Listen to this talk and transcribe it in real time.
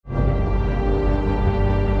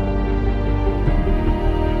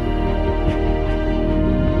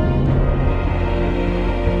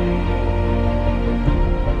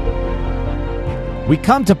We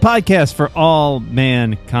come to podcast for all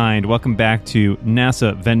mankind. Welcome back to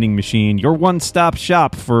NASA Vending Machine, your one-stop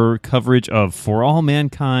shop for coverage of For All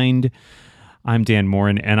Mankind. I'm Dan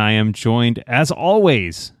Morin, and I am joined, as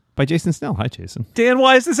always, by Jason Snell. Hi, Jason. Dan,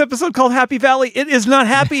 why is this episode called Happy Valley? It is not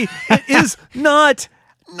happy. It is not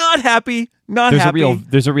happy. Not there's happy.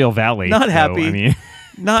 There's a real valley. Not though. happy. I mean,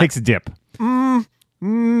 not takes a dip. I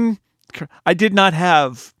did not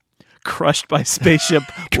have crushed by spaceship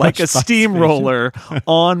like a steamroller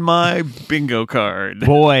on my bingo card.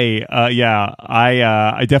 Boy, yeah,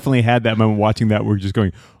 I definitely had that moment watching that. We're just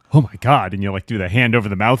going, oh my God, and you like do the hand over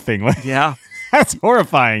the mouth thing. Like, yeah. That's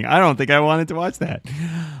horrifying. I don't think I wanted to watch that.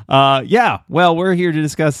 Yeah, well, we're here to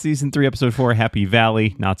discuss Season 3, Episode 4, Happy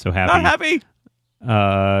Valley. Not so happy. Not happy.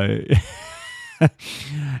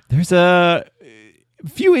 There's a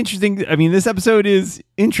few interesting... I mean, this episode is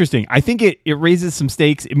interesting. I think it raises some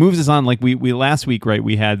stakes. It moves us on. Like we last week, right,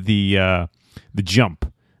 we had the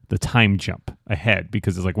jump, the time jump ahead,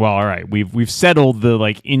 because it's like, well, all right, we've settled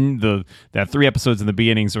that 3 episodes in the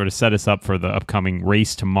beginning sort of set us up for the upcoming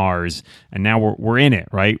race to Mars, and now we're in it,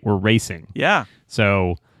 right? We're racing. Yeah.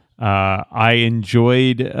 So I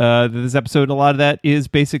enjoyed this episode. A lot of that is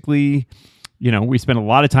basically, we spent a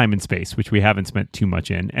lot of time in space, which we haven't spent too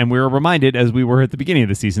much in, and we were reminded, as we were at the beginning of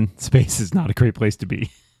the season, space is not a great place to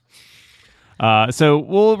be. So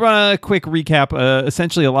we'll run a quick recap.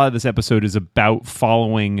 Essentially, a lot of this episode is about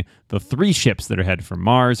following the 3 ships that are headed for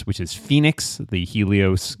Mars, which is Phoenix, the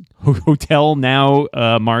Helios Hotel, now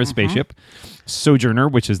Mars spaceship, Sojourner,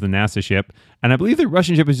 which is the NASA ship, and I believe the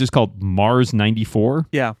Russian ship is just called Mars 94.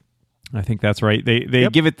 Yeah. I think that's right. They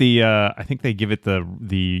give it the I think they give it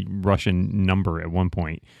the Russian number at one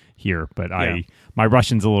point here, but my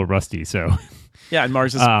Russian's a little rusty, so. Yeah, and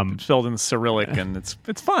Mars is spelled in Cyrillic, and it's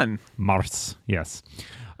fun. Mars, yes.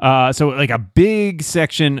 So like a big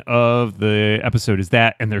section of the episode is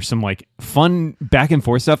that, and there's some like fun back and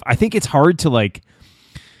forth stuff. I think it's hard to like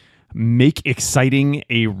make exciting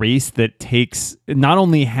a race that takes, not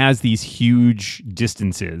only has these huge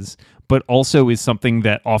distances, but also is something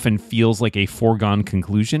that often feels like a foregone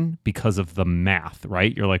conclusion because of the math,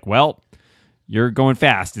 right? You're like, well, you're going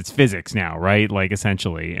fast. It's physics now, right? Like,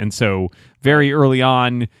 essentially. And so very early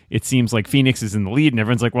on, it seems like Phoenix is in the lead, and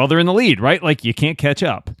everyone's like, well, they're in the lead, right? Like, you can't catch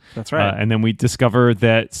up. That's right. And then we discover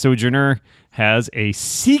that Sojourner has a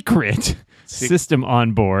secret system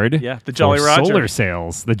on board. Yeah, the Jolly Roger. Solar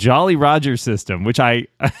sails. The Jolly Roger system, which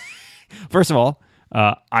first of all,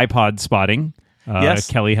 iPod spotting.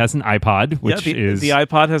 Yes. Kelly has an iPod, which is... The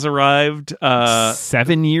iPod has arrived...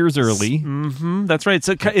 7 years early. Mm-hmm, that's right.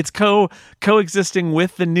 So it's coexisting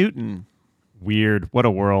with the Newton. Weird. What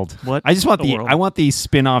a world. What I just want world. I want the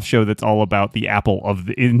spin-off show that's all about the Apple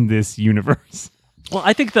in this universe. Well,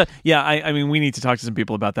 I think I mean, we need to talk to some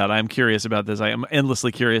people about that. I'm curious about this. I am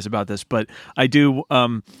endlessly curious about this, but I do,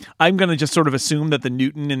 I'm going to just sort of assume that the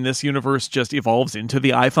Newton in this universe just evolves into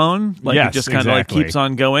the iPhone. Like, yes, it just kind of exactly. like keeps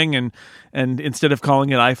on going, and instead of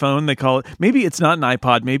calling it iPhone, they call it, maybe it's not an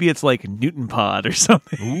iPod, maybe it's like Newton Pod or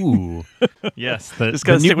something. Ooh. Yes. The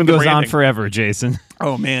stick Newton with the goes on branding. forever, Jason.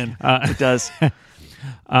 Oh, man. It does.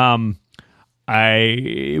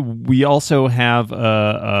 We also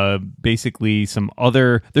have basically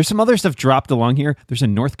there's some other stuff dropped along here. There's a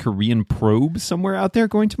North Korean probe somewhere out there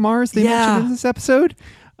going to Mars. They mentioned in this episode.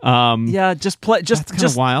 Just that's kind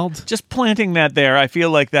of wild. Just planting that there, I feel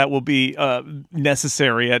like that will be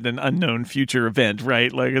necessary at an unknown future event,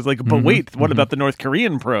 right? Like it's like, but wait, what about the North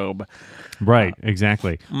Korean probe? Right,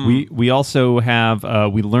 exactly. We also have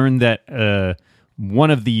we learned that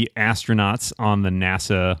one of the astronauts on the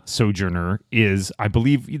NASA Sojourner is, I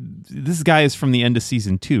believe, this guy is from the end of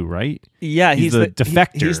season 2, right? Yeah, he's the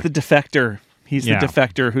defector. He's the defector. He's the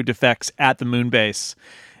defector who defects at the moon base,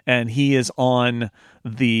 and he is on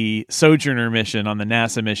the Sojourner mission, on the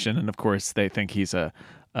NASA mission, and of course they think he's a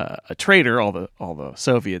traitor. All the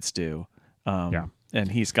Soviets do.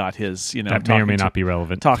 And he's got his, that may or may not be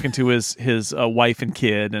relevant. Talking to his wife and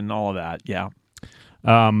kid and all of that. Yeah.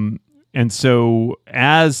 And so,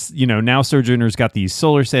 as now Sojourner's got these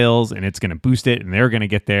solar sails, and it's going to boost it, and they're going to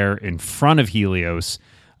get there in front of Helios.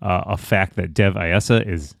 A fact that Dev Ayesa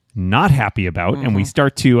is not happy about. And we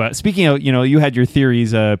start to, speaking of, you had your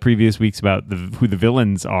theories previous weeks about who the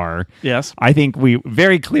villains are. Yes. I think we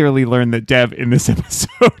very clearly learned that Dev in this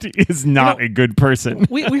episode is not a good person.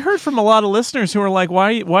 we heard from a lot of listeners who are like,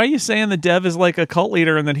 why are you saying that Dev is like a cult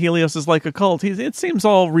leader and that Helios is like a cult? It seems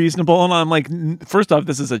all reasonable. And I'm like, first off,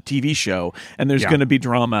 this is a TV show and there's going to be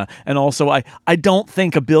drama. And also, I don't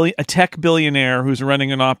think a tech billionaire who's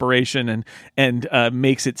running an operation and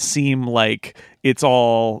makes it seem like it's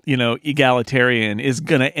all, egalitarian is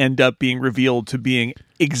going to end up being revealed to being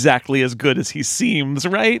exactly as good as he seems,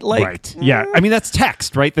 right? Right. Yeah. I mean, that's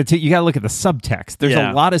text, right? You got to look at the subtext. There's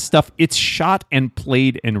a lot of stuff. It's shot and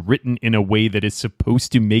played and written in a way that is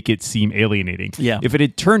supposed to make it seem alienating. Yeah. If it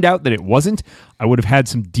had turned out that it wasn't, I would have had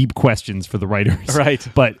some deep questions for the writers. Right.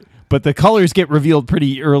 But the colors get revealed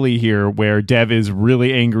pretty early here, where Dev is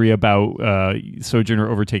really angry about Sojourner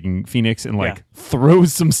overtaking Phoenix and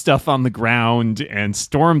throws some stuff on the ground and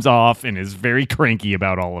storms off and is very cranky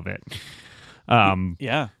about all of it.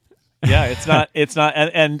 It's not,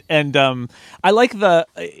 and I like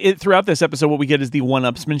throughout this episode, what we get is the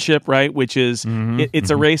one-upsmanship, right? Which is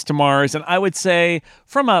it's a race to Mars, and I would say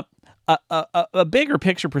from a bigger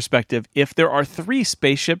picture perspective, if there are 3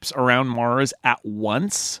 spaceships around Mars at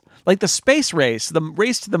once, like the space race, the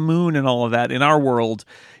race to the moon and all of that in our world,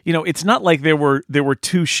 it's not like there were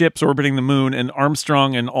 2 ships orbiting the moon and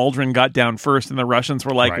Armstrong and Aldrin got down first and the Russians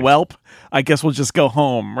were like, "Welp, I guess we'll just go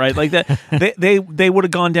home," right? Like that they would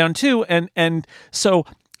have gone down too. And so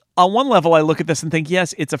on one level, I look at this and think,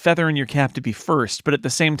 yes, it's a feather in your cap to be first. But at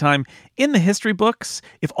the same time, in the history books,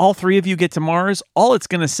 if all 3 of you get to Mars, all it's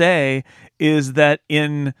going to say is that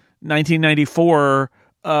in 1994,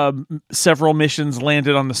 several missions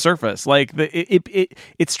landed on the surface. Like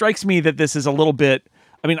it strikes me that this is a little bit.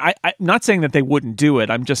 I mean, I'm not saying that they wouldn't do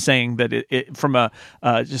it. I'm just saying that it from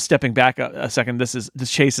just stepping back a second, this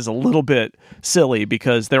chase is a little bit silly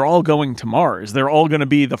because they're all going to Mars. They're all going to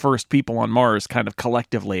be the first people on Mars, kind of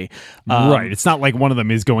collectively. Right. It's not like one of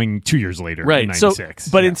them is going 2 years later. Right. In 96.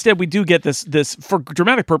 But instead, we do get this for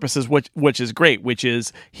dramatic purposes, which is great. Which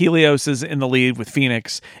is Helios is in the lead with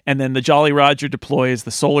Phoenix, and then the Jolly Roger deploys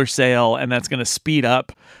the solar sail, and that's going to speed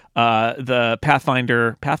up the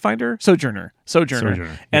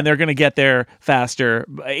Sojourner, and they're going to get there faster,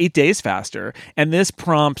 8 days faster, and this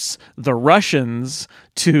prompts the Russians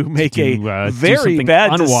to make a very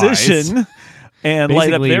bad decision and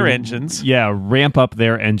light up their engines. Yeah, ramp up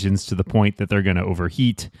their engines to the point that they're going to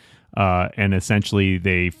overheat, and essentially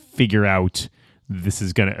they figure out this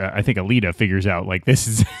is going to. I think Alita figures out like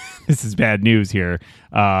this is bad news here,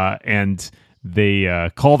 and they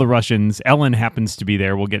call the Russians. Ellen happens to be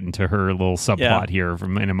there. We'll get into her little subplot here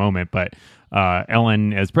in a moment. But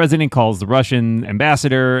Ellen, as president, calls the Russian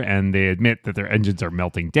ambassador, and they admit that their engines are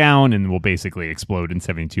melting down and will basically explode in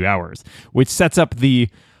 72 hours, which sets up the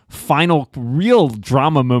final real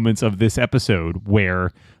drama moments of this episode,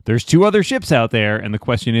 where there's 2 other ships out there, and the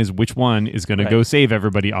question is which one is going to go save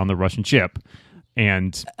everybody on the Russian ship.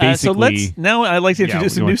 And basically, now I'd like to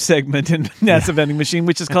introduce a new segment in NASA Vending Machine,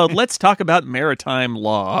 which is called "Let's Talk About Maritime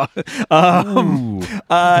Law." Doesn't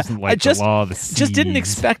like the law of the seas. Just didn't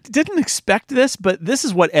expect this, but this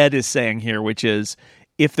is what Ed is saying here, which is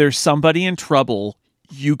if there's somebody in trouble,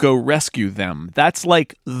 you go rescue them. That's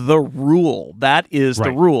like the rule. That is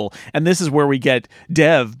the rule. And this is where we get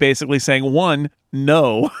Dev basically saying, 1,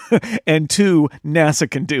 no, and 2,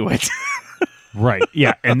 NASA can do it. Right.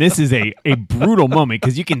 Yeah. And this is a brutal moment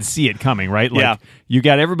because you can see it coming, right? Like you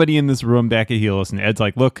got everybody in this room back at Helios, and Ed's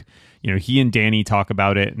like, look, he and Danny talk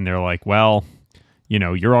about it, and they're like, well,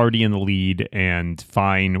 you're already in the lead, and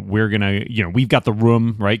fine, we're going to, we've got the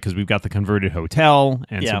room, right? Because we've got the converted hotel,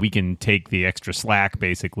 and so we can take the extra slack,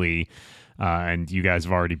 basically, and you guys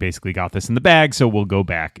have already basically got this in the bag, so we'll go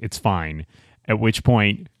back. It's fine. At which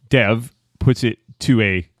point, Dev puts it to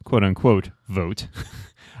a quote-unquote vote.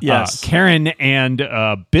 Yes. Karen and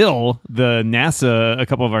Bill, a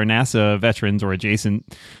couple of our NASA veterans or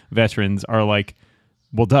adjacent veterans, are like,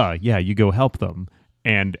 well, duh, yeah, you go help them.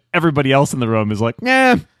 And everybody else in the room is like,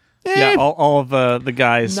 yeah, all of the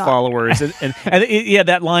guys' followers, and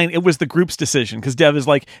that line. It was the group's decision because Dev is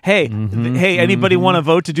like, "Hey, anybody want to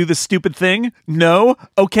vote to do this stupid thing? No,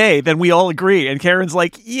 okay, then we all agree." And Karen's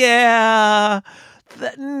like, "Yeah."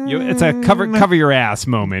 It's a cover your ass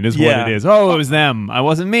moment is what it is. Oh, it was them. I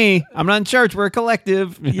wasn't me. I'm not in charge. We're a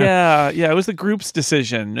collective. It was the group's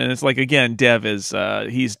decision. And it's like, again, Dev is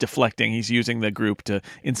he's deflecting. He's using the group to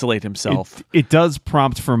insulate himself. It does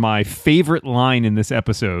prompt for my favorite line in this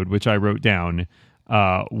episode, which I wrote down,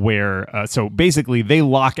 where so basically they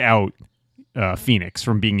lock out Phoenix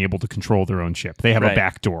from being able to control their own ship. They have a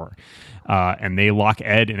back door. And they lock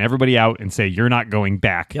Ed and everybody out and say, you're not going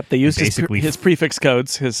back. Yep, they used his prefix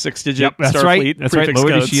codes, his 6-digit Starfleet prefix right. Lower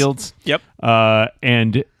codes. the shields. Yep.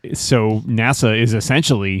 And so NASA is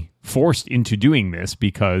essentially forced into doing this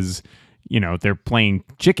because they're playing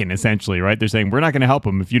chicken essentially, right? They're saying, we're not going to help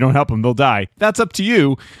them. If you don't help them, they'll die. That's up to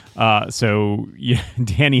you. So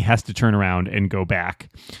Danny has to turn around and go back,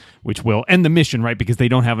 which will end the mission, right? Because they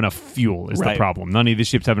don't have enough fuel is the problem. None of the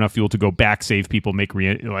ships have enough fuel to go back, save people, you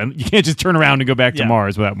can't just turn around and go back to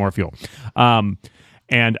Mars without more fuel.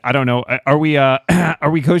 And I don't know, are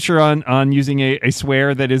we kosher on using a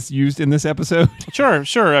swear that is used in this episode?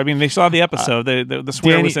 Sure. I mean, they saw the episode. The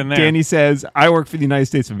swear was in there. Danny says, I work for the United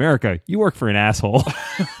States of America. You work for an asshole,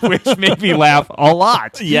 which made me laugh a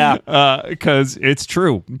lot. Yeah. Because it's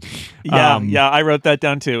true. Yeah. I wrote that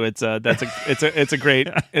down too. It's a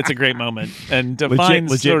great moment, and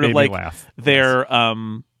defines legit sort of like laugh.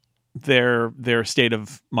 their state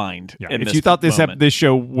of mind. Yeah. If you thought this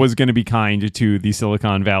show was going to be kind to the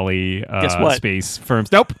Silicon Valley space firms,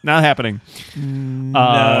 nope, not happening.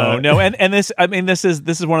 No, and this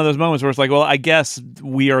is one of those moments where it's like, well, I guess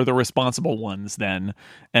we are the responsible ones then,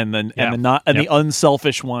 the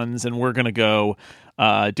unselfish ones, and we're going to go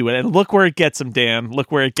do it. And look where it gets them, Dan.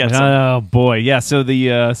 Look where it gets them. Oh boy, yeah. So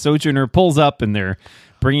the Sojourner pulls up, and they're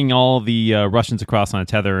bringing all the Russians across on a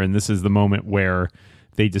tether, and this is the moment where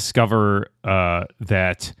they discover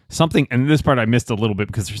that something, and this part I missed a little bit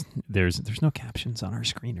because there's no captions on our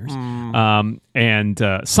screeners,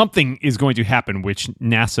 and something is going to happen, which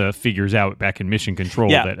NASA figures out back in Mission Control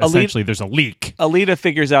that essentially there's a leak. Alita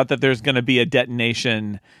figures out that there's going to be a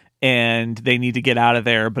detonation, and they need to get out of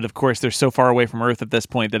there. But of course, they're so far away from Earth at this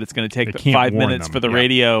point that it's going to take 5 minutes for the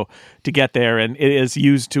radio to get there. And it is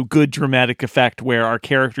used to good dramatic effect where our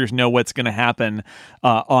characters know what's going to happen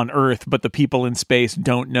on Earth, but the people in space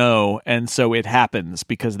don't know. And so it happens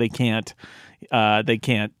because they can't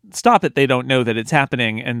stop it. They don't know that it's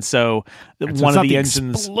happening. And so one of the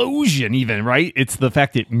engines explosion, even, right? It's the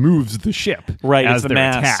fact it moves the ship, right? As it's the they're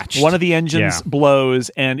mass. Attached. One of the engines blows,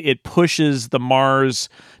 and it pushes the Mars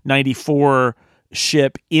 94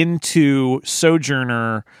 ship into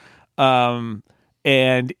Sojourner, and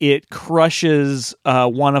it crushes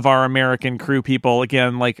one of our American crew people,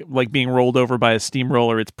 again, like being rolled over by a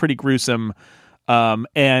steamroller. It's pretty gruesome.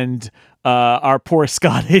 And our poor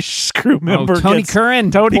Scottish crew member, Tony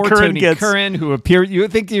Curran. Tony Curran, who appeared. You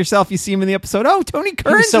would think to yourself, you see him in the episode. Oh, Tony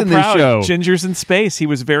Curran's so in proud. this show. Ginger's in space. He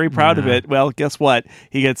was very proud of it. Well, guess what?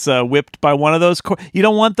 He gets whipped by one of those. You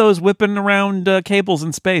don't want those whipping around cables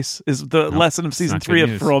in space. Is the lesson of season 3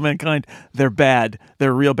 of For All Mankind? They're bad.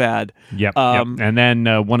 They're real bad. Yep. And then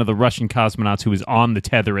one of the Russian cosmonauts who was on the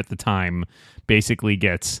tether at the time basically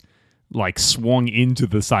gets swung into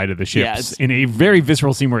the side of the ships in a very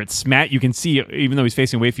visceral scene where you can see, even though he's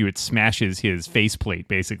facing away from you, it smashes his faceplate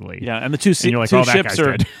basically. Yeah, and the two ships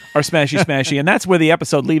are smashy smashy, and that's where the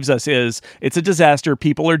episode leaves us. It's a disaster.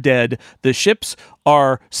 People are dead. The ships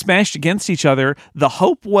are smashed against each other. The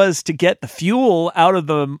hope was to get the fuel out of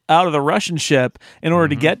the Russian ship in order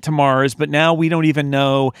to get to Mars, but now we don't even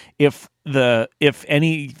know if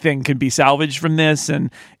anything can be salvaged from this,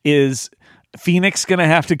 and is Phoenix gonna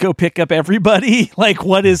have to go pick up everybody?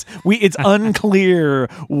 It's unclear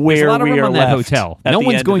where There's a lot of we room are on left. That hotel. No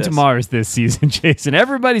one's going to Mars this season, Jason.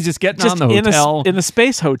 Everybody's just getting on the hotel. In the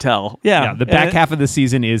space hotel. Yeah. The back half of the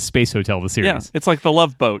season is Space Hotel, the series. Yeah, it's like the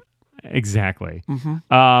Love Boat. Exactly.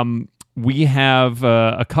 Mm-hmm. We have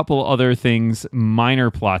a couple other things,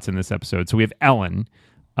 minor plots in this episode. So we have Ellen.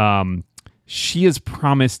 She is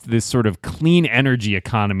promised this sort of clean energy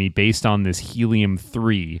economy based on this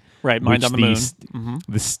helium-3. Right, Mind on the Moon.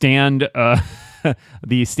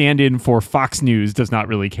 The stand-in for Fox News does not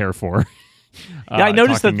really care for. I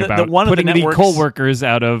noticed that one of the networks, coal workers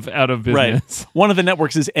out of business. Right. One of the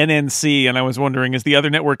networks is NNC, and I was wondering, is the other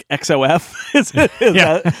network XOF? is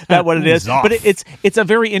that what it is? But it's a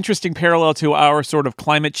very interesting parallel to our sort of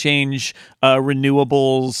climate change,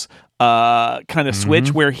 renewables kind of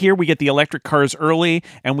switch, where here we get the electric cars early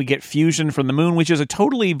and we get fusion from the moon, which is a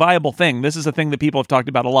totally viable thing. This is a thing that people have talked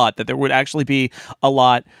about a lot, that there would actually be a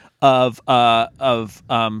lot of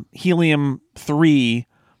helium-3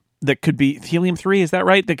 that could be helium-3, is that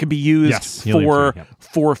right? That could be used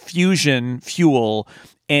for fusion fuel,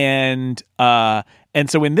 and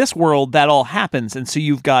so in this world that all happens, and so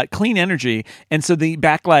you've got clean energy, and so the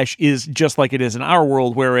backlash is just like it is in our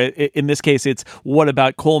world, where in this case it's what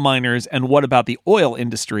about coal miners and what about the oil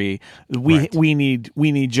industry? We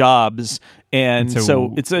need jobs. And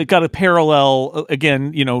so it's got a parallel,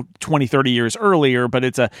 again, 20, 30 years earlier, but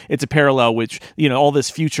it's a parallel which, all this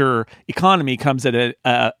future economy comes at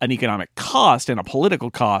an economic cost and a political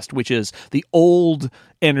cost, which is the old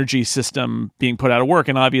energy system being put out of work.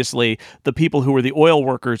 And obviously the people who are the oil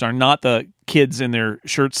workers are not the kids in their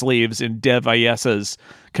shirt sleeves in Dev Iesa's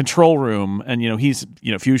control room. And, he's,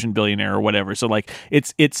 fusion billionaire or whatever. So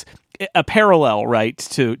it's a parallel, right,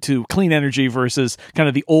 to clean energy versus kind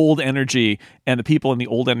of the old energy, and the people in the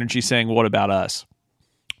old energy saying, "What about us?"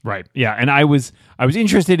 Right. Yeah. And I was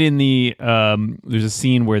interested in the there's a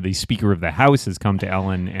scene where the Speaker of the House has come to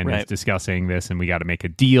Ellen and is discussing this, and we got to make a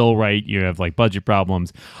deal, right? You have like budget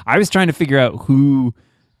problems. I was trying to figure out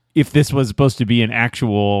if this was supposed to be an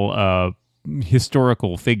actual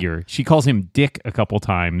historical figure. She calls him Dick a couple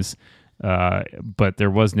times. But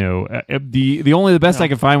there was no the best I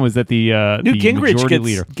could find was that the Newt the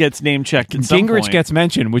Gingrich gets name checked. Gingrich gets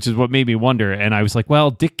mentioned, which is what made me wonder. And I was like,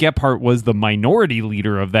 well, Dick Gephardt was the minority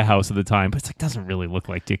leader of the House at the time, but it's like doesn't really look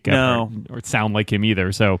like Dick Gephardt or sound like him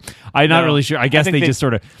either. So I'm not really sure. I guess they just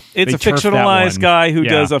sort of it's a fictionalized guy who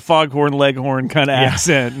does a Foghorn Leghorn kind of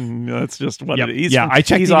accent, and that's just what it is. Yeah, I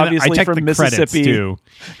checked. He's obviously checked from the Mississippi credits too,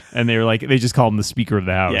 and they were like they just call him the Speaker of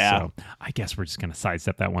the House. Yeah. So I guess we're just gonna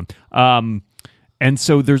sidestep that one. And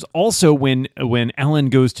so there's also when Ellen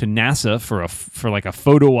goes to NASA for like a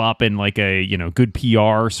photo op and like a good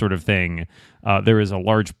PR sort of thing, there is a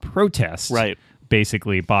large protest,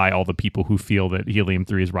 basically by all the people who feel that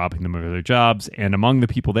Helium-3 is robbing them of their jobs. And among the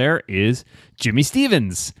people there is Jimmy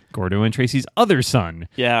Stevens, Gordo and Tracy's other son.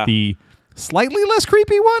 Yeah, the slightly less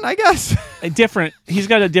creepy one, I guess. He's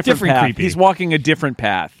got a different path. Creepy. He's walking a different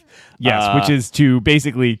path. Yes, which is to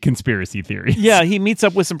basically conspiracy theories. Yeah, he meets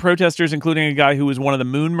up with some protesters, including a guy who was one of the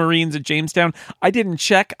Moon Marines at Jamestown. I didn't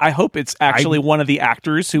check. I hope it's actually one of the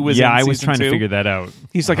actors who was in I was season trying 2. to figure that out.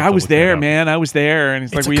 He's like, I was there, man. I was there. And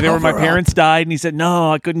he's like, were you there when my parents died? And he said,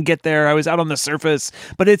 no, I couldn't get there. I was out on the surface.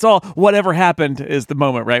 But it's all, whatever happened is the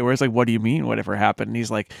moment, right? Where it's like, what do you mean, whatever happened? And he's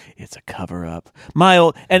like, it's a cover-up.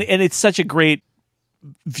 And it's such a great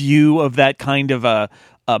view of that kind of a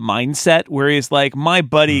mindset where he's like, my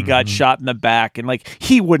buddy got shot in the back, and like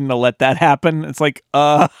he wouldn't have let that happen. It's like,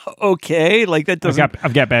 okay, like that doesn't.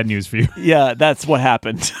 I've got bad news for you. Yeah, that's what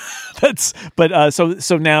happened.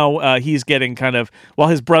 So now he's getting kind of while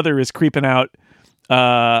his brother is creeping out.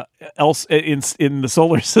 Else in the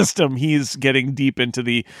solar system, he's getting deep into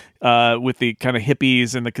the with the kind of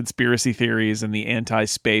hippies and the conspiracy theories and the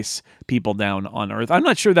anti-space people down on Earth. I'm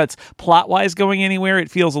not sure that's plot-wise going anywhere. It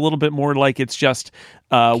feels a little bit more like it's just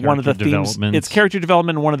one of the themes. It's character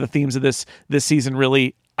development. And one of the themes of this season,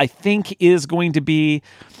 really, I think, is going to be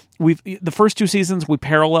the first 2 seasons we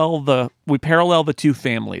parallel the two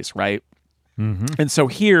families, right? Mm-hmm. And so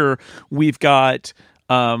here we've got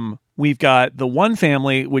the one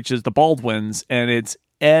family, which is the Baldwins, and it's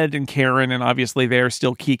Ed and Karen, and obviously they're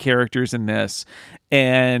still key characters in this,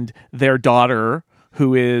 and their daughter,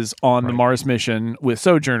 who is on the Mars mission with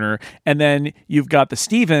Sojourner. And then you've got the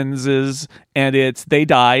Stevenses, and they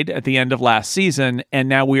died at the end of last season, and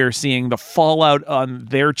now we are seeing the fallout on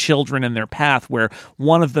their children and their path, where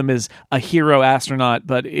one of them is a hero astronaut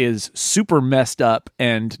but is super messed up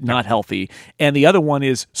and not healthy, and the other one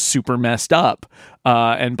is super messed up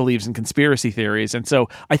and believes in conspiracy theories. And so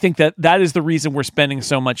I think that is the reason we're spending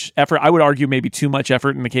so much effort. I would argue maybe too much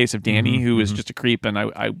effort in the case of Danny, who is just a creep, and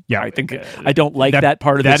I think I don't like that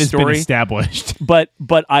part of the story. That has been established. But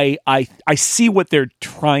I see what they're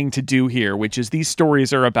trying to do here, which is these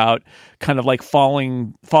stories are about kind of like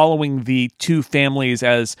following the two families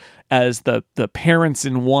as the parents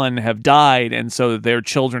in one have died, and so their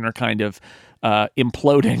children are kind of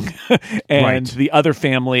imploding, and the other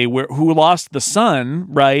family who lost the son,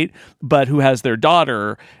 right, but who has their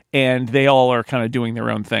daughter, and they all are kind of doing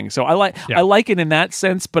their own thing. So I like it in that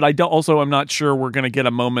sense, but I'm not sure we're going to get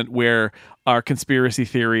a moment where our conspiracy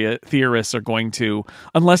theorists are going to,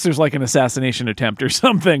 unless there's like an assassination attempt or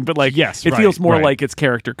something. But like, it feels more like it's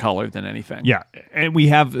character color than anything. Yeah, and we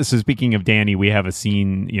have. So speaking of Danny, we have a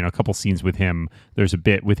scene, a couple scenes with him. There's a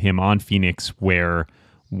bit with him on Phoenix where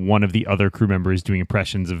one of the other crew members doing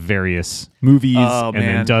impressions of various movies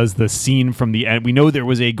then does the scene from the end. We know there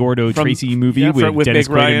was a Gordo Tracy movie with Dennis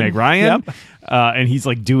Quaid and Meg Ryan. Yep. And he's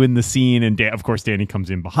like doing the scene, and of course Danny comes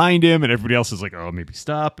in behind him, and everybody else is like, oh, maybe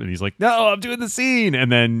stop. And he's like, no, I'm doing the scene. And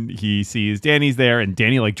then he sees Danny's there, and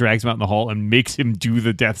Danny like drags him out in the hall and makes him do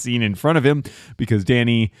the death scene in front of him because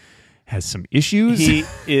Danny has some issues. He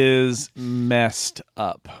is messed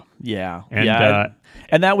up. Yeah.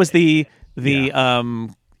 And that was the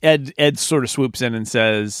Ed sort of swoops in and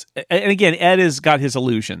says, and again, Ed has got his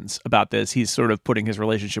illusions about this. He's sort of putting his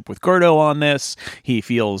relationship with Gordo on this. He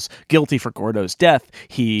feels guilty for Gordo's death.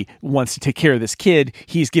 He wants to take care of this kid.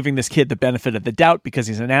 He's giving this kid the benefit of the doubt because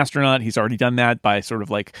he's an astronaut. He's already done that by sort of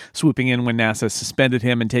like swooping in when NASA suspended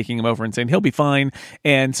him and taking him over and saying he'll be fine.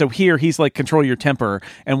 And so here he's like, control your temper.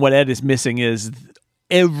 And what Ed is missing is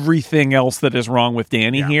everything else that is wrong with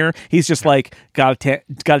Danny here. He's just like, gotta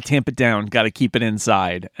tamp it down, gotta keep it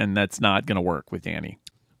inside, and that's not gonna work with Danny.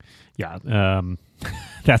 Yeah.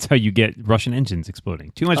 That's how you get Russian engines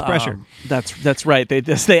exploding. Too much pressure. That's right.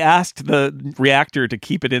 They asked the reactor to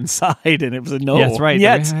keep it inside, and it was a no. Yeah, that's right.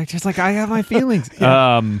 Yet. Just like, I have my feelings.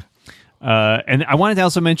 And I wanted to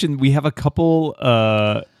also mention we have a couple.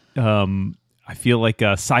 I feel like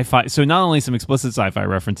sci-fi. So not only some explicit sci-fi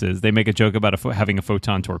references, they make a joke about having a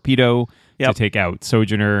photon torpedo to take out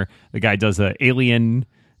Sojourner. The guy does an alien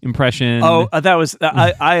impression. Oh, that was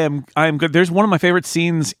I am good. There's one of my favorite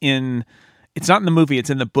scenes in. It's not in the movie. It's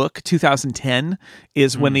in the book. 2010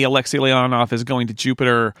 is when the Alexei Leonov is going to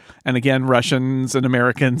Jupiter, and again Russians and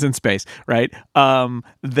Americans in space. Right?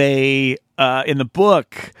 They in the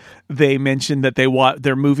book they mentioned that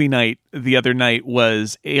their movie night the other night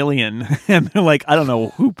was Alien, and they're like, I don't know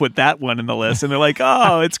who put that one in the list, and they're like,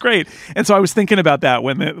 oh, it's great. And so I was thinking about that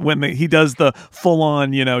when he does the full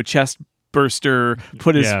on chest burster,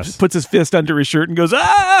 puts his fist under his shirt and goes,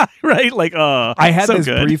 right, like I had so this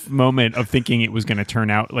good. brief moment of thinking it was going to turn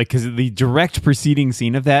out like, because the direct preceding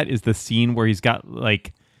scene of that is the scene where he's got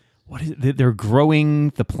like, what is it? They're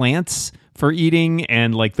growing the plants for eating,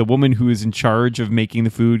 and like the woman who is in charge of making the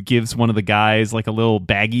food gives one of the guys like a little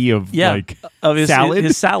baggie of salad.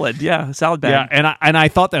 His salad, salad bag. Yeah, and I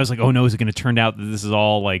thought that, I was like, oh no, is it going to turn out that this is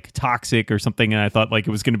all like toxic or something? And I thought like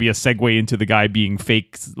it was going to be a segue into the guy being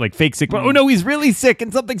fake sick. But oh no, he's really sick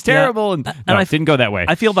and something's terrible. And I didn't go that way.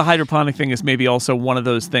 I feel the hydroponic thing is maybe also one of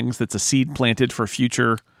those things that's a seed planted for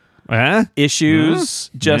future issues.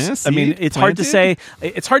 I mean, it's hard to say.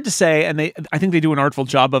 It's hard to say, and I think they do an artful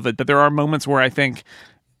job of it. But there are moments where I think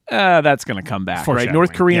that's going to come back. Right?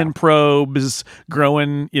 North Korean probes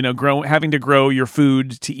growing, having to grow your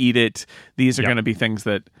food to eat it. These are going to be things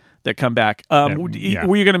that come back. Were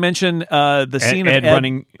you going to mention the scene of Ed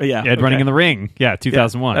running? Ed running in the ring. Yeah,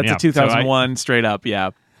 2001. That's a 2001 straight up.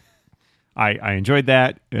 Yeah. I enjoyed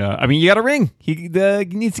that. I mean, you got a ring. He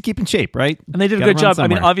needs to keep in shape, right? And they did a good job.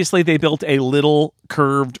 Somewhere. I mean, obviously, they built a little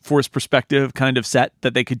curved forced perspective kind of set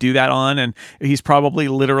that they could do that on, and he's probably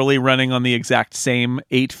literally running on the exact same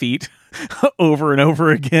 8 feet over and over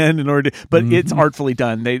again in order to, but it's artfully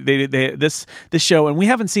done. This show, and we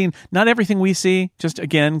haven't seen not everything we see, just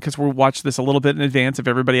again because we'll watch this a little bit in advance of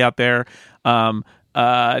everybody out there.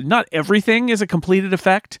 Not everything is a completed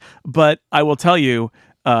effect, but I will tell you.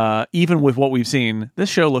 Even with what we've seen, this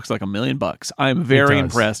show looks like $1 million. I'm very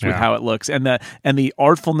impressed with how it looks, and the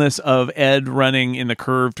artfulness of Ed running in the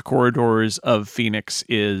curved corridors of Phoenix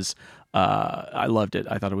is. I loved it.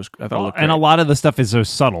 I thought it looked great. And a lot of the stuff is so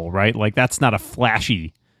subtle, right? Like that's not a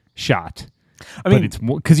flashy shot. I mean, but it's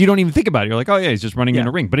more because you don't even think about it. You're like, oh yeah, he's just running in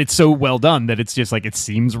a ring, but it's so well done that it's just like it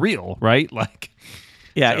seems real, right? Like.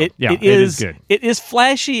 Yeah, it is good. It is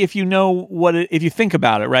flashy if you know if you think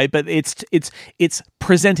about it, right? But it's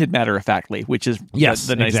presented matter of factly, which is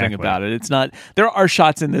the nice thing about it. It's not. There are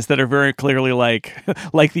shots in this that are very clearly like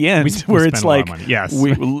the end, where it's like,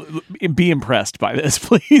 be impressed by this,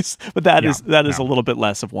 please. But that is a little bit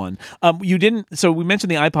less of one. You didn't. So we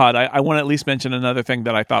mentioned the iPod. I want to at least mention another thing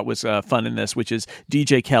that I thought was fun in this, which is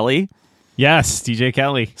DJ Kelly. Yes, DJ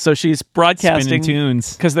Kelly. So she's broadcasting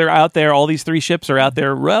tunes because they're out there. All these 3 ships are out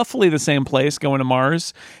there, roughly the same place, going to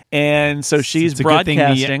Mars, and so she's broadcasting.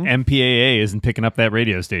 Good thing the MPAA isn't picking up that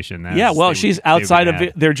radio station. She's outside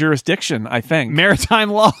of their jurisdiction, I think. Maritime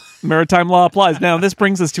law. Maritime law applies. Now, this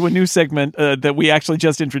brings us to a new segment that we actually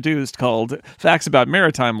just introduced called Facts About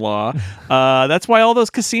Maritime Law. That's why all those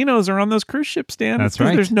casinos are on those cruise ships, Dan. That's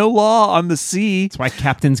right. There's no law on the sea. That's why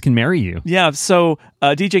captains can marry you. Yeah, so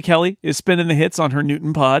DJ Kelly is spinning the hits on her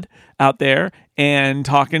Newton pod out there and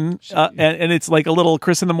talking, and it's like a little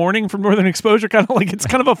Chris in the Morning from Northern Exposure, kind of like, it's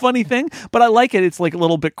kind of a funny thing, but I like it. It's like a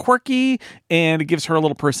little bit quirky, and it gives her a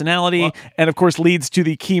little personality, and of course leads to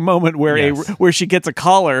the key moment where where she gets a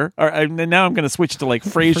caller, and now I'm going to switch to like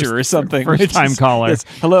Frasier or something. First time caller. Yes,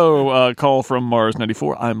 hello, call from Mars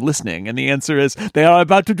 94. I'm listening, and the answer is, they are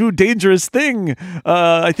about to do a dangerous thing.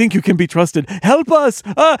 I think you can be trusted. Help us.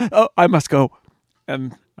 I must go.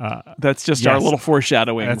 And that's just our little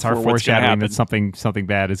foreshadowing. That's our foreshadowing that something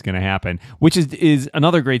bad is going to happen, which is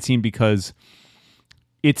another great scene because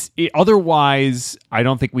otherwise I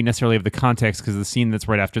don't think we necessarily have the context, because the scene that's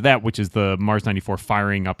right after that, which is the Mars 94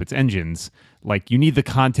 firing up its engines, like you need the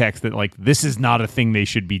context that like this is not a thing they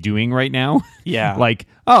should be doing right now. Yeah. Like,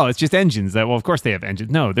 oh, it's just engines. Well, of course they have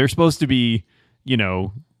engines. No, they're supposed to be,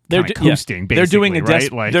 kind of coasting.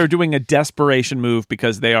 Basically, they're doing a desperation move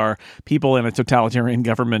because they are people in a totalitarian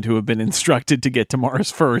government who have been instructed to get to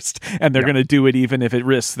Mars first, and they're going to do it even if it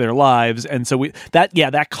risks their lives. And so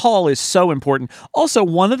that call is so important. Also,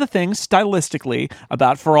 one of the things stylistically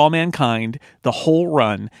about For All Mankind, the whole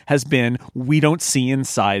run has been we don't see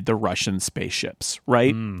inside the Russian spaceships,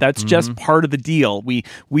 right? That's just part of the deal. We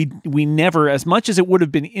never, as much as it would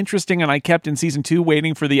have been interesting, and I kept in season 2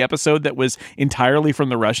 waiting for the episode that was entirely from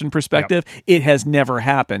the Russian perspective, it has never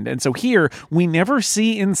happened. And so here we never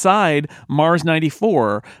see inside Mars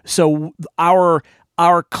 94. So our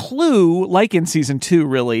clue, like in season 2,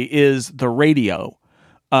 really is the radio.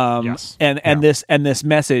 And this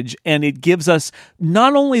message, and it gives us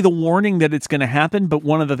not only the warning that it's going to happen, but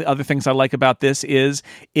one of the other things I like about this is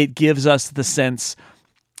it gives us the sense,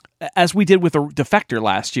 as we did with the Defector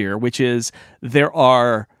last year, which is there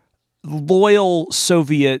are loyal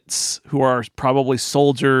Soviets who are probably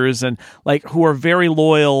soldiers and who are very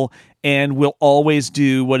loyal and will always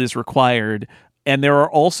do what is required. And there are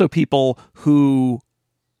also people who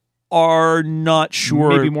are not sure,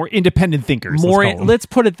 maybe more independent thinkers. Let's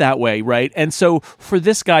put it that way, right? And so for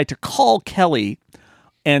this guy to call Kelly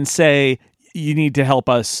and say, you need to help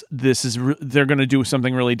us, they're going to do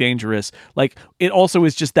something really dangerous. It also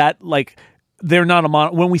is just that, they're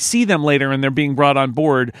not when we see them later and they're being brought on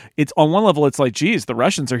board, it's on one level, it's like, geez, the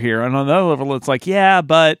Russians are here. And on the other level, it's like, yeah,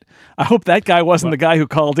 but I hope that guy wasn't the guy who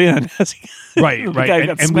called in. Right.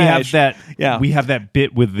 And we have that, we have that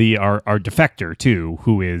bit with our Defector too,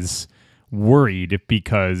 who is worried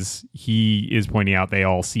because he is pointing out they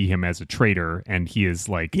all see him as a traitor, and he is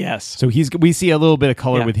so we see a little bit of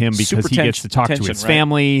color with him because he gets to talk to his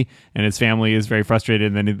family, and his family is very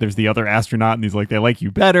frustrated. And then there's the other astronaut, and he's like, they like you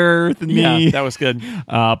better than me. Yeah, that was good.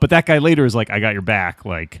 But that guy later is like, I got your back.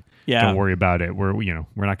 Don't worry about it. We're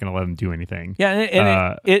not going to let him do anything. Yeah,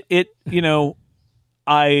 and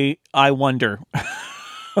I wonder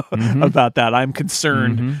about that. I'm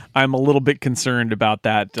concerned. I'm a little bit concerned about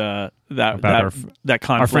that. That conflict.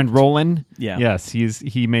 Our friend Roland. Yeah. Yes,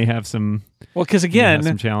 he may have some. Well, because again,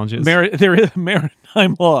 some challenges. There is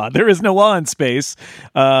maritime law. There is no law in space.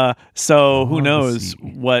 So who knows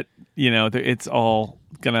what it's all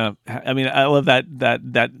gonna. I mean, I love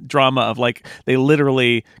that drama of they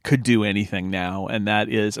literally could do anything now, and that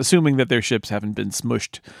is assuming that their ships haven't been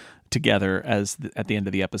smushed together at the end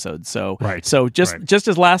of the episode. So just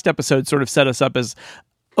as last episode sort of set us up as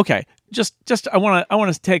okay, just I want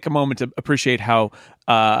to take a moment to appreciate how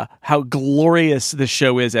glorious this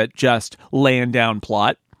show is at just laying down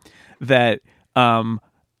plot. That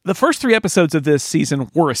the first 3 episodes of this season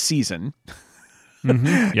were a season.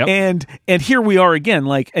 And here we are again,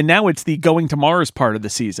 and now it's the going to Mars part of the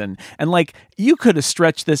season, and you could have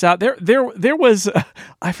stretched this out. There was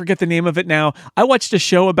I forget the name of it now. I watched a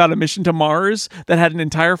show about a mission to Mars that had an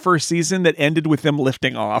entire first season that ended with them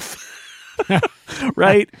lifting off.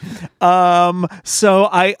 Right. So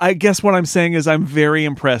I guess what I'm saying is I'm very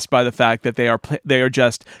impressed by the fact that they are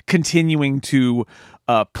just continuing to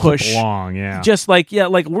push along, just we're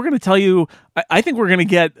going to tell you. I think we're going to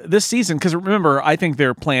get this season, because remember, I think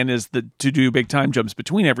their plan is to do big time jumps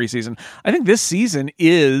between every season. I think this season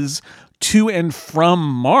is to and from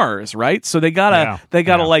Mars, right? So they gotta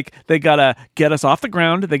get us off the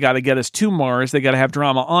ground. They gotta get us to Mars. They gotta have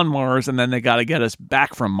drama on Mars, and then they gotta get us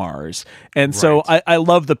back from Mars. And so I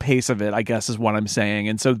love the pace of it, I guess is what I'm saying.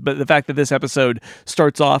 And so, but the fact that this episode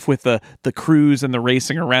starts off with the cruise and the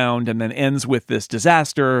racing around, and then ends with this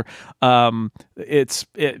disaster, it's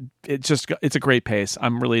a great pace.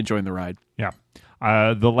 I'm really enjoying the ride. Yeah.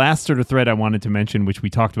 The last sort of thread I wanted to mention, which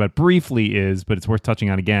we talked about briefly, but it's worth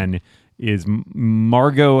touching on again, is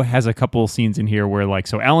Margot has a couple scenes in here where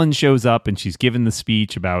so Ellen shows up and she's given the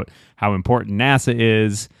speech about how important NASA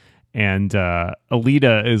is, and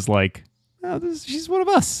Alita is like, she's one of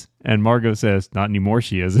us, and Margot says, not anymore,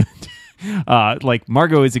 she isn't.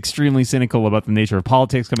 Margot is extremely cynical about the nature of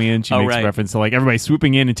politics coming in. She makes reference to everybody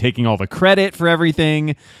swooping in and taking all the credit for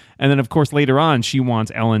everything, and then of course later on she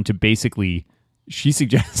wants Ellen to basically. She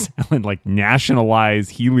suggests Ellen nationalize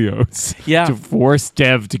Helios to force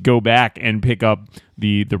Dev to go back and pick up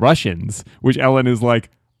the Russians, which Ellen is like,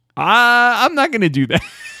 I'm not going to do that,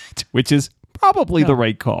 which is probably the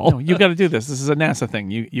right call. No, you got to do this. This is a NASA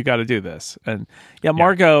thing. You got to do this. And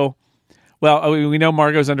Margot, well, we know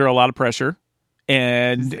Margot's under a lot of pressure.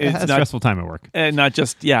 And it's a stressful time at work, and not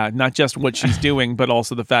just what she's doing, but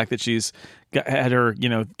also the fact that she's had her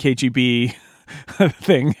KGB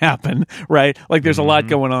thing happen, right? There's a lot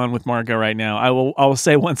going on with Margot right now. I will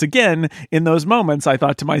say once again, in those moments, I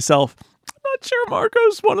thought to myself, I'm not not sure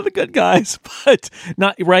Marco's one of the good guys, but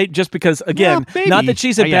not right. Just because, again, not that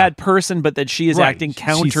she's a bad person, but that she is acting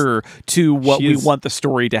counter to what we want the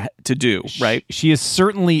story to do. Right? She is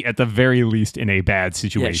certainly, at the very least, in a bad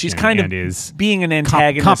situation. Yeah, she's kind of is being an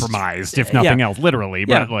antagonist, compromised, if nothing else, literally.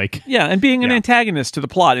 But and being an antagonist to the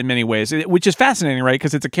plot in many ways, which is fascinating, right?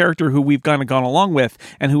 Because it's a character who we've kind of gone along with,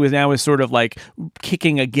 and who is now sort of like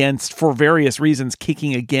kicking against, for various reasons,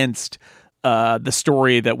 kicking against the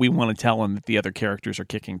story that we want to tell and that the other characters are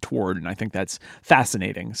kicking toward. And I think that's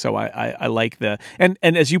fascinating. So I like and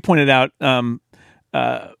as you pointed out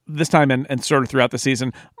this time and sort of throughout the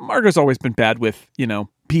season, Margot's always been bad with,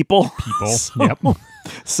 people.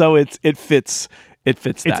 So it fits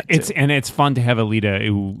that too. And it's fun to have Alita,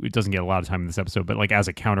 who doesn't get a lot of time in this episode, but like as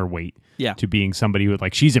a counterweight to being somebody who,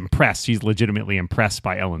 like, she's impressed. She's legitimately impressed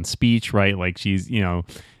by Ellen's speech, right? Like, she's,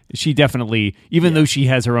 she definitely, even though she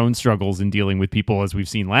has her own struggles in dealing with people, as we've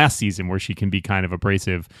seen last season, where she can be kind of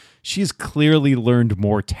abrasive, she's clearly learned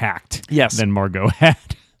more tact than Margot had.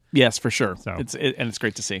 Yes, for sure. So. It's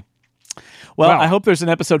great to see. Well, I hope there's an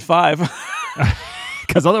episode 5.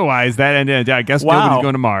 Because otherwise, that ended. I guess nobody's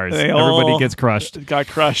going to Mars. Everybody gets crushed. Got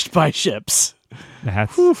crushed by ships.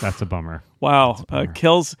 That's a bummer. Wow,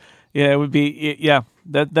 kills. Yeah, it would be. Yeah,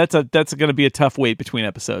 that's going to be a tough wait between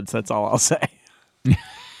episodes. That's all I'll say.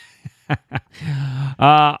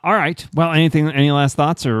 All right. Well, any last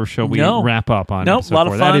thoughts, or shall we wrap up on? Nope. A lot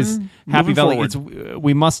of fun. That is Happy Valley.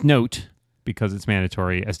 We must note, because it's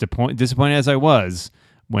mandatory, as disappointed as I was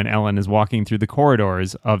when Ellen is walking through the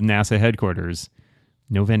corridors of NASA headquarters.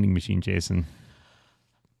 No vending machine, Jason.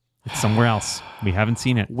 It's somewhere else. We haven't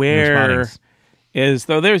seen it. Where is,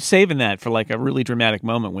 though they're saving that for like a really dramatic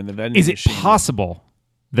moment when the vending machine... Is it possible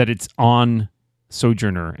that it's on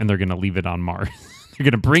Sojourner and they're going to leave it on Mars? They're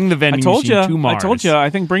going to bring the vending machine to Mars. I told you. I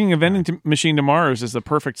think bringing a vending machine to Mars is the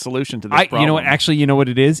perfect solution to this problem. You know what? Actually, you know what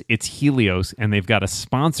it is? It's Helios, and they've got a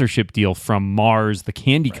sponsorship deal from Mars, the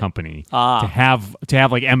candy company, to have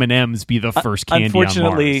like M&M's be the first candy on Mars.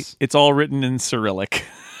 Unfortunately, it's all written in Cyrillic.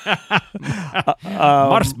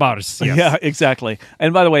 Mars, yes. Yeah, exactly.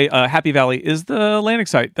 And by the way, Happy Valley is the landing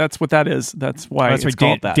site. That's what that is. That's why it's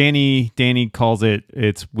called that. Danny calls it.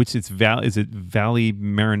 Is it Valley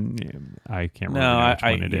Marin? I can't remember which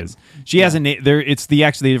one it is. She has a name there. It's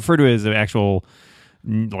they refer to it as the actual,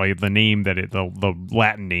 like, the name that the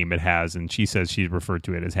Latin name it has, and she says she referred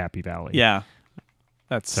to it as Happy Valley. Yeah,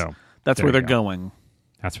 that's where they're going.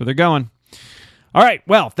 That's where they're going. All right,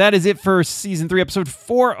 well, that is it for Season 3, Episode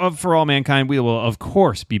 4 of For All Mankind. We will, of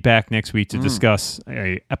course, be back next week to discuss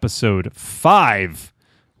Episode 5.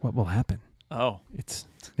 What will happen? Oh. It's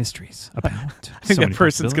mysteries abound. I think that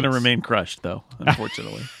person's going to remain crushed, though,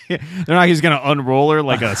 unfortunately. They're not just going to unroll her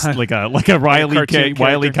like a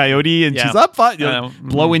Wile E. Coyote, and she's up,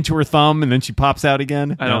 blow into her thumb, and then she pops out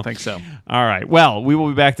again. I don't think so. All right. Well, we will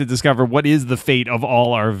be back to discover what is the fate of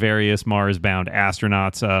all our various Mars-bound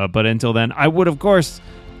astronauts. But until then, I would, of course,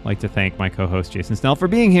 like to thank my co-host Jason Snell for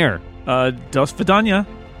being here. Dos Vidania.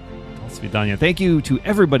 Dos Vidania. Thank you to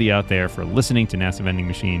everybody out there for listening to NASA Vending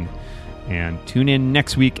Machine. And tune in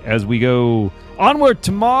next week as we go onward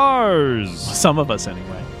to Mars. Some of us,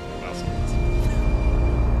 anyway.